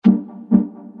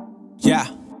Yeah.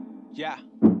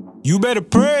 You better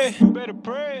pray.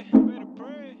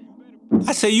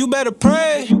 I say you better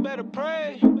pray.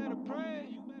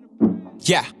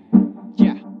 Yeah.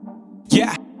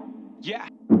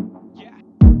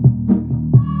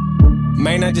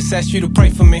 Man, I just asked you to pray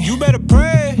for me. You better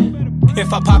pray.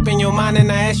 If I pop in your mind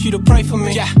and I ask you to pray for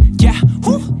me.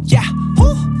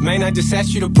 Man, I just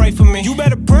asked you to pray for me. You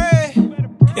better pray.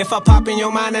 If I pop in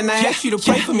your mind and I ask you to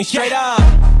pray for me straight up.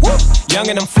 Young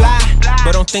and I'm fly,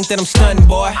 but don't think that I'm stunting,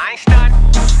 boy. I ain't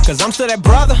stuntin'. Cause I'm still that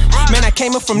brother. Man, I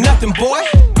came up from nothing, boy.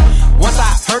 Once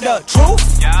I heard the truth,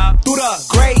 through the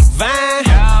grapevine,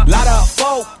 lot of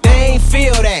folk, they ain't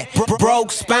feel that.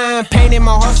 Broke spine, pain in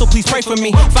my heart, so please pray for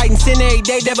me. Fighting sin every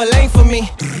day, devil ain't for me.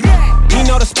 You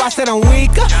know the spots that I'm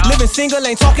weaker. Living single,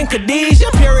 ain't talking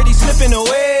Khadijah. Purity slipping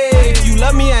away. If you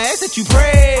love me, I ask that you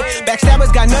pray.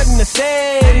 Backstabbers got nothing to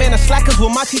say. Man, the slackers will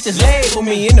my teachers label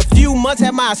me. In a few months,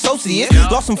 had my associates.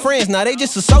 Lost some friends, now they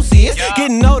just associates.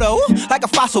 Getting older, like a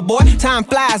fossil boy. Time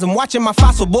flies, I'm watching my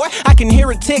fossil boy. I can hear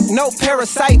it tick, no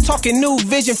parasite. Talking new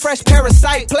vision, fresh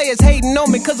parasite. Players hating on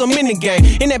me cause I'm in the game.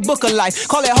 In that book of life,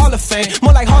 call it Hall of Fame.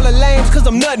 More like Hall of Lames cause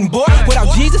I'm nothing, boy.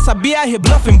 Without Jesus, I be out here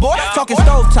bluffing, boy. Talking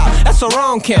stovetop, that's a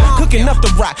wrong camp. Cooking up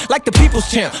the rock like the people's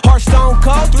champ. Heart stone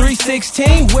cold,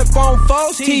 316. Whip on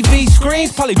foes, TV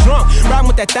screens, probably drunk. Riding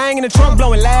with that thing in the trunk,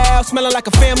 blowing loud. Smelling like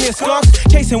a family of skunks.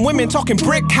 Chasing women, talking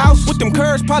brick house. With them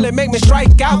curves, probably make me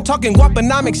strike out. Talking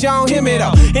guaponomics, y'all don't hear me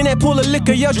though. In that pool of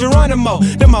liquor, yo, Geronimo.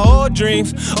 Them my old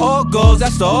dreams, old goals,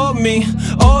 that's the old me.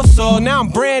 Old soul, now I'm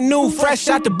brand new, fresh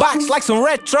out the box. Like some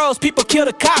retros, people kill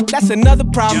the cop. That's another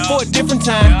problem for a different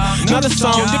time. Another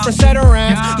song, different set of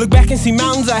rhymes. Look back and see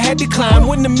mountains I had to climb.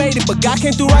 Wouldn't have made it, but God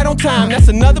came through right on time. That's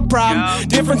another problem,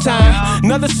 different time.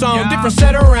 Another song, different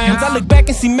set of rhymes. I look back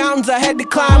and see mountains I had to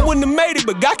climb. Wouldn't have made it,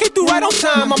 but God came through right on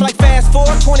time. I'm like fast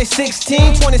forward,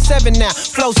 2016, 27 now.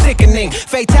 Flow sickening,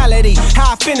 fatality,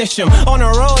 how I finish him. On the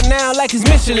road now like it's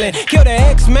Michelin. Kill the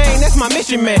X-Man, that's my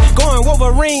mission, man. Going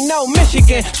Wolverine, no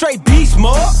Michigan. Straight beast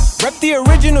mode, rep the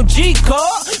original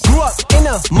G-card. Grew up in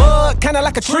the mud, kinda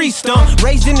like a tree stump.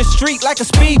 Raised in the street like a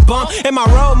speed bump. And my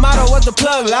role model was the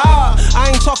plug law. I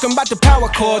ain't talking about the power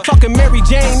cord. Talking Mary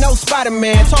Jane, no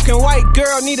Spider-Man. Talking white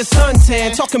girl, need a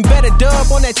suntan. Talking better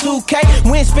dub on that 2K.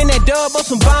 Win, spin that dub on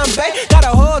some Bombay. Got a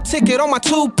whole ticket on my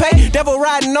toupee. Devil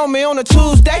riding on me on a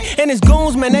Tuesday. And his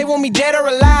goons, man, they want me dead or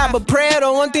alive. But prayer,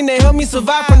 the one thing that helped me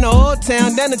survive. From the old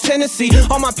town down to Tennessee.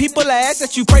 All my people, I ask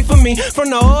that you pray for me. From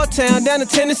the old town down to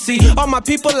Tennessee. All my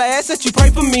people, I ask that you pray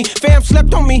for me. Fam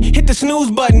slept on me, hit the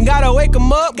snooze button. Gotta wake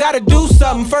 'em up, gotta do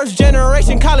something. First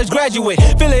generation college graduate.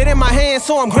 Feel it in my hand,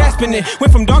 so I'm grasping it.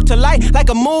 Went from dark to light like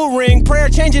a mood ring. Prayer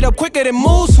change it up quicker than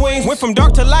mood swings. Went from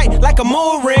dark to light like a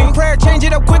mood ring. Prayer change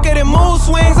it up quicker than mood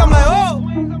swings. I'm like, oh.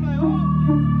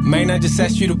 Man, I just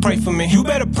asked you to pray for me. You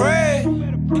better pray.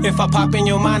 If I pop in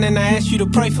your mind and I ask you to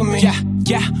pray for me.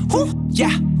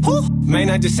 Man,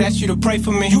 I just asked you to pray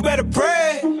for me. You better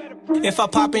pray. If I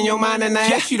pop in your mind and I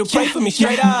ask you to pray for me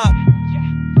straight up.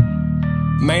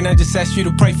 Man, I just asked you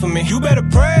to pray for me. You better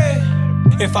pray.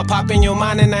 If I pop in your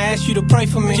mind and I ask you to pray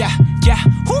for me.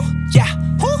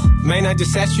 Man, I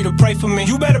just asked you to pray for me.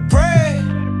 You better pray.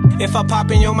 If I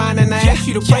pop in your mind and I ask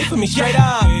you to pray for me straight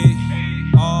up.